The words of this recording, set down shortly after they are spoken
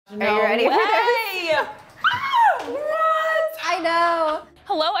Are you ready for this? What? I know.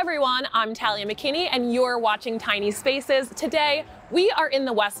 Hello everyone, I'm Talia McKinney and you're watching Tiny Spaces. Today, we are in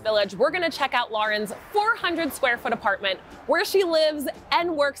the West Village. We're gonna check out Lauren's 400 square foot apartment where she lives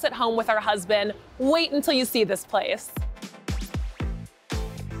and works at home with her husband. Wait until you see this place.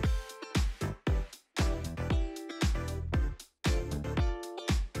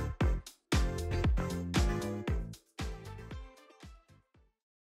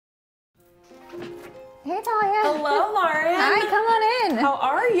 Hey, Talia. Hello, Lauren. Hi, come on in. How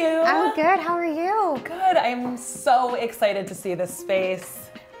are you? I'm good. How are you? Good. I'm so excited to see this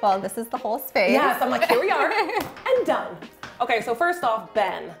space. Well, this is the whole space. Yes, I'm like, here we are, and done. Okay, so first off,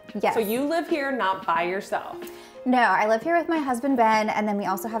 Ben. Yes. So you live here not by yourself. No, I live here with my husband, Ben, and then we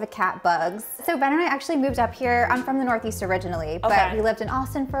also have a cat, Bugs. So Ben and I actually moved up here. I'm from the Northeast originally, but we lived in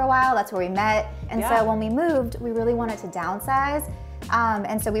Austin for a while. That's where we met. And so when we moved, we really wanted to downsize.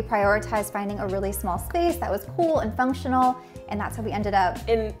 And so we prioritized finding a really small space that was cool and functional, and that's how we ended up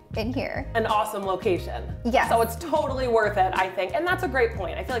in here. An awesome location. Yes. So it's totally worth it, I think. And that's a great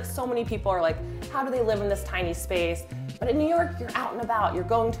point. I feel like so many people are like, how do they live in this tiny space? But in New York, you're out and about, you're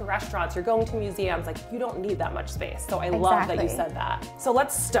going to restaurants, you're going to museums, like you don't need that much space. So I love that you said that. So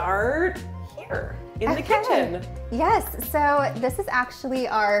let's start here in the kitchen. Yes, so this is actually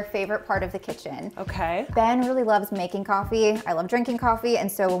our favorite part of the kitchen. Okay. Ben really loves making coffee. I love drinking coffee.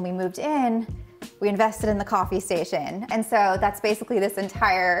 And so when we moved in, we invested in the coffee station. And so that's basically this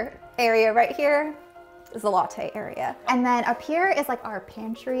entire area right here is the latte area. And then up here is like our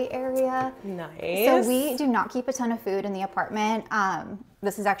pantry area. Nice. So we do not keep a ton of food in the apartment.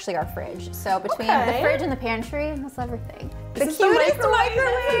 This is actually our fridge. So between the fridge and the pantry, that's everything. The cutest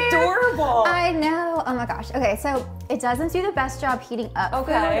microwave. Adorable. I know. Oh my gosh. Okay, so it doesn't do the best job heating up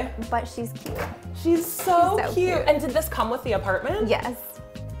food, but she's cute. She's so cute. And did this come with the apartment? Yes.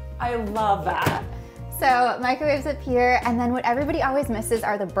 I love that. So microwaves up here, and then what everybody always misses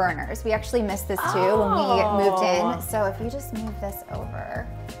are the burners. We actually missed this too when we moved in. So if you just move this over.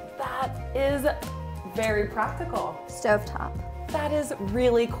 That is very practical. Stovetop. That is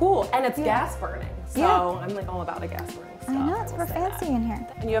really cool. And it's gas burning. So I'm like all about a gas burning stuff. I know, it's super fancy in here.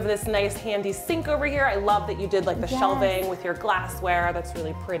 And you have this nice handy sink over here. I love that you did like the shelving with your glassware. That's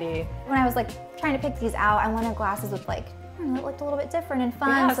really pretty. When I was like trying to pick these out, I wanted glasses with like, it looked a little bit different and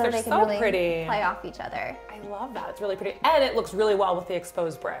fun, so they can really play off each other. I love that. It's really pretty. And it looks really well with the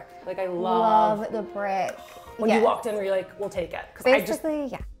exposed brick. Like I love the brick. When you walked in, were you like, we'll take it? Basically,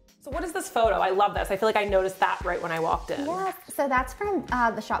 yeah. So what is this photo? I love this. I feel like I noticed that right when I walked in. Yeah, so that's from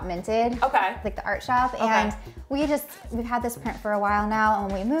the shop Minted. Okay. Like the art shop. And we've had this print for a while now.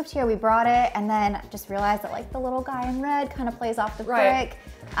 And when we moved here, we brought it and then just realized that like the little guy in red kind of plays off the brick.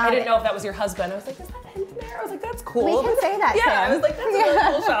 I didn't know if that was your husband. I was like, is that him there? I was like, that's cool. We can say that, Yeah, I was like, that's a really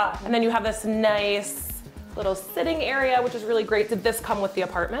cool shot. And then you have this nice little sitting area, which is really great. Did this come with the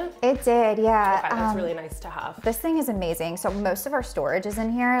apartment? It did, yeah. Okay, that's really nice to have. This thing is amazing. So most of our storage is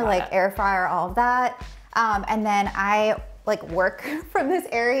in here, like air fryer, all of that. And then I like work from this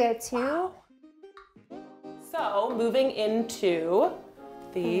area too. Wow. So moving into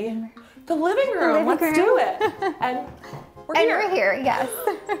the living room. Let's do it. And we're here, yes.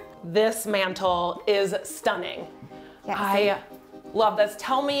 This mantle is stunning. Yes. I love this.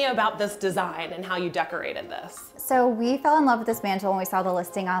 Tell me about this design and how you decorated this. So we fell in love with this mantle when we saw the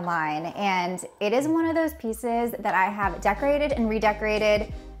listing online, and it is one of those pieces that I have decorated and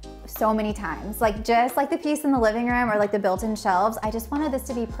redecorated so many times. Like just like the piece in the living room or like the built-in shelves, I just wanted this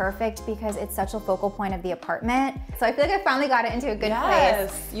to be perfect because it's such a focal point of the apartment. So I feel like I finally got it into a good place.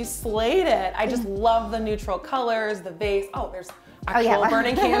 Yes, you slayed it. I just love the neutral colors, the vase. Oh, there's actual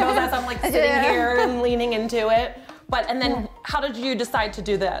burning candles as I'm like sitting here and leaning into it. But, and then how did you decide to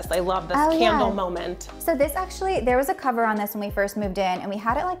do this? I love this candle moment. So this actually, there was a cover on this when we first moved in and we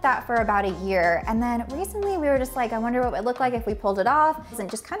had it like that for about a year. And then recently we were just like, I wonder what it would look like if we pulled it off. And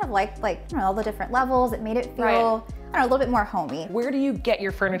just kind of like, I don't know, all the different levels. It made it feel, I don't know, a little bit more homey. Where do you get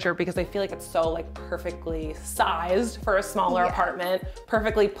your furniture? Because I feel like it's so like perfectly sized for a smaller apartment,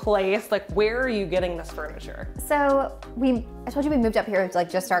 perfectly placed. Like where are you getting this furniture? So I told you we moved up here with like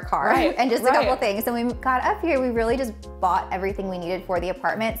just our car and just a couple things. And when we got up here, we really just bought everything we needed for the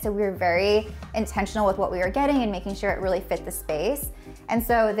apartment. So we were very intentional with what we were getting and making sure it really fit the space. And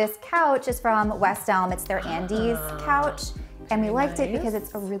so this couch is from West Elm. It's their Andes couch. And we liked it because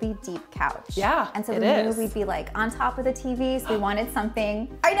it's a really deep couch. Yeah, and so we knew we'd be like on top of the TV, so we wanted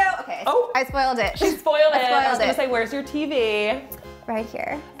something. I know, okay. Oh, I spoiled it. She spoiled it. I was gonna say, where's your TV? Right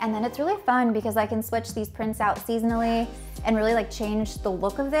here. And then it's really fun because I can switch these prints out seasonally. and really like change the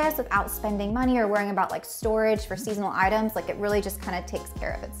look of this without spending money or worrying about like storage for seasonal items. Like it really just kind of takes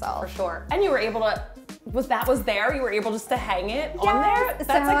care of itself. For sure. And you were able to, was there, you were able just to hang it on there? That's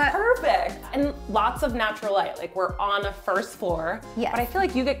like perfect. And lots of natural light. Like we're on a first floor, but I feel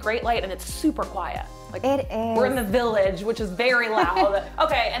like you get great light and it's super quiet. Like it is. We're in the village, which is very loud.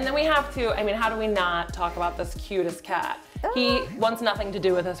 Okay, and then we have to, I mean, how do we not talk about this cutest cat? He wants nothing to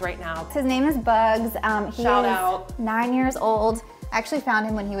do with us right now. His name is Bugs. Shout out. 9 years old. I actually found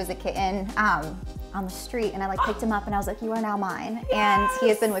him when he was a kitten on the street, and I like picked him up and I was like, you are now mine. Yes. And he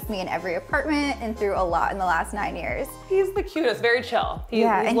has been with me in every apartment and through a lot in the last 9 years. He's the cutest, very chill. He's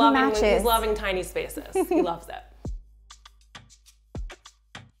and loving, he matches. He's loving tiny spaces. He loves it.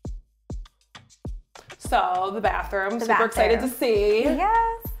 So the bathroom, super excited to see.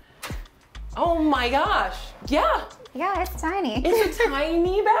 Yes. Oh my gosh, yeah. Yeah, it's tiny. It's a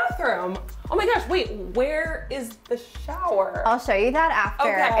tiny bathroom. Oh my gosh, wait, where is the shower? I'll show you that after.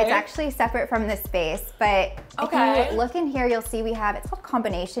 Okay. It's actually separate from this space, but if you look in here, you'll see we have, it's called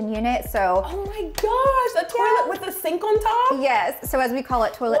combination unit, so. Oh my gosh, a toilet with a sink on top? Yes, so as we call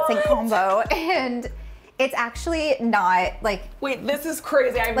it, toilet sink combo, and it's actually not like. Wait, this is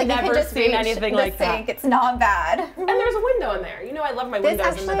crazy. I've never seen anything like that. It's not bad. And there's a window in there. You know I love my windows in the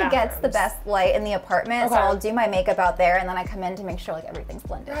bathroom. This actually gets the best light in the apartment, so I'll do my makeup out there and then I come in to make sure like everything's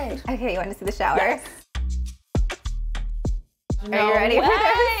blended. Right. Okay, you want to see the shower? Yes. Are you ready for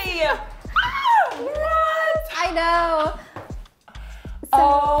this? What? I know. So,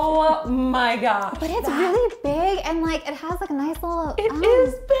 oh my gosh. But it's really big and like it has like a nice little. It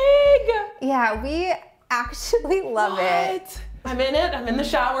is big. Yeah, we actually love it. I'm in it. I'm in the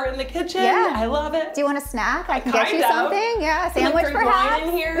shower in the kitchen. Yeah. I love it. Do you want a snack? I can get you something. Yeah, a sandwich perhaps. Wine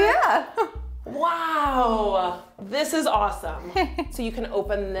in here. Yeah. Wow. This is awesome. So you can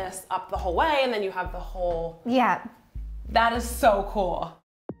open this up the whole way and then you have the whole. Yeah. That is so cool.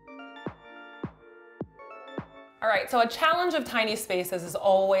 All right, so a challenge of tiny spaces is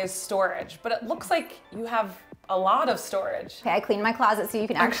always storage, but it looks like you have a lot of storage. Okay, I cleaned my closet so you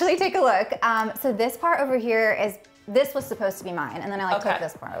can actually take a look. So this part over here is, this was supposed to be mine, and then I like took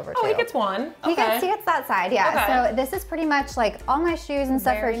this part over too. Oh, he gets one. He gets that side, yeah. So this is pretty much like all my shoes and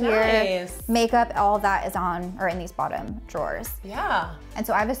stuff are here. Makeup, all of that is on, or in these bottom drawers. Yeah. And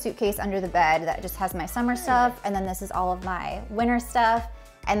so I have a suitcase under the bed that just has my summer stuff, and then this is all of my winter stuff.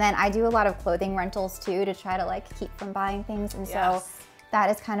 And then I do a lot of clothing rentals too to try to like keep from buying things. And so that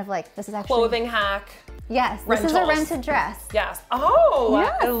is kind of like, this is actually. Clothing hack. Yes, rentals. This is a rented dress. Yes. Oh,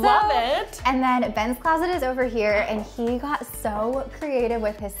 yeah, I love it. And then Ben's closet is over here and he got so creative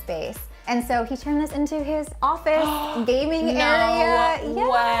with his space. And so he turned this into his office gaming area.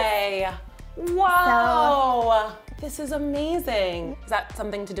 No way. Wow. So, this is amazing. Is that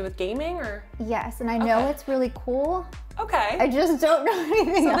something to do with gaming or? Yes, and I know it's really cool. Okay. I just don't know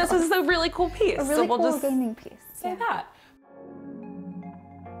anything else. This is a really cool piece. A really so we'll cool just gaming piece. Say that.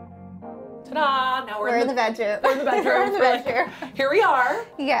 Ta-da! Now we're in the bedroom. We're in the bedroom. We're in the bedroom. Here we are.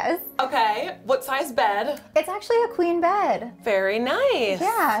 Yes. Okay. What size bed? It's actually a queen bed. Very nice.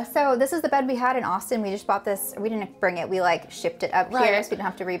 Yeah. So this is the bed we had in Austin. We just bought this. We didn't bring it. We like shipped it up here, so we didn't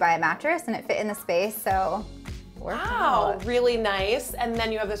have to rebuy a mattress, and it fit in the space. So. Wow. Really nice. And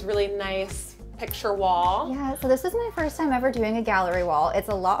then you have this really nice picture wall. Yeah, so this is my first time ever doing a gallery wall. It's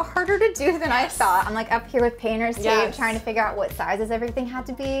a lot harder to do than I thought. I'm like up here with painter's tape trying to figure out what sizes everything had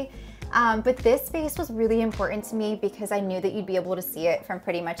to be. But this space was really important to me because I knew that you'd be able to see it from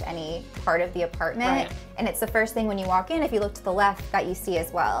pretty much any part of the apartment. And it's the first thing when you walk in, if you look to the left, that you see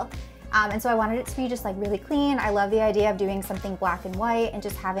as well. And so I wanted it to be just like really clean. I love the idea of doing something black and white and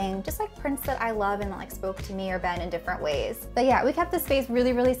just having just like prints that I love and that like spoke to me or Ben in different ways. But yeah, we kept the space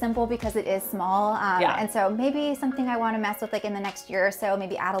really, really simple because it is small. And so maybe something I want to mess with like in the next year or so,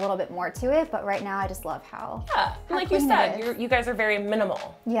 maybe add a little bit more to it. But right now I just love how and like you said, you guys are very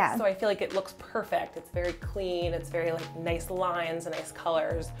minimal. Yeah. So I feel like it looks perfect. It's very clean. It's very like nice lines and nice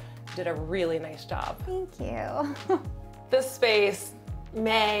colors. You did a really nice job. Thank you. This space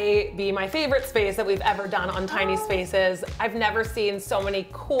may be my favorite space that we've ever done on Tiny Spaces. I've never seen so many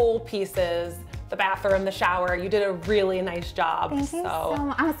cool pieces. The bathroom, the shower, you did a really nice job. Thank you so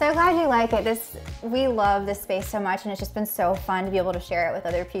much. I'm so glad you like it. We love this space so much and it's just been so fun to be able to share it with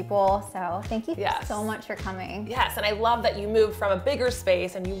other people. So thank you so much for coming. Yes, and I love that you moved from a bigger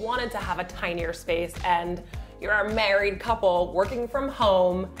space and you wanted to have a tinier space, and you're a married couple working from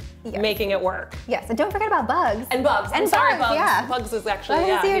home, making it work. Yes, and don't forget about Bugs. And Bugs. I'm sorry, Bugs. Yeah. Bugs is actually,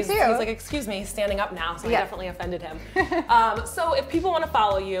 he's like, excuse me, he's standing up now, so I definitely offended him. So if people want to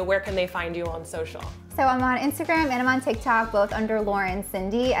follow you, where can they find you on social? So I'm on Instagram and I'm on TikTok, both under Lauren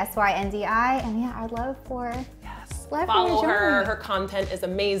Cindy, S-Y-N-D-I, and yeah, I'd love for Follow her. Her content is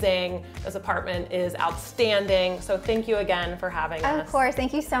amazing. This apartment is outstanding. So thank you again for having us. Of course.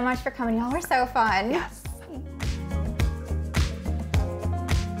 Thank you so much for coming. Y'all were so fun. Yes.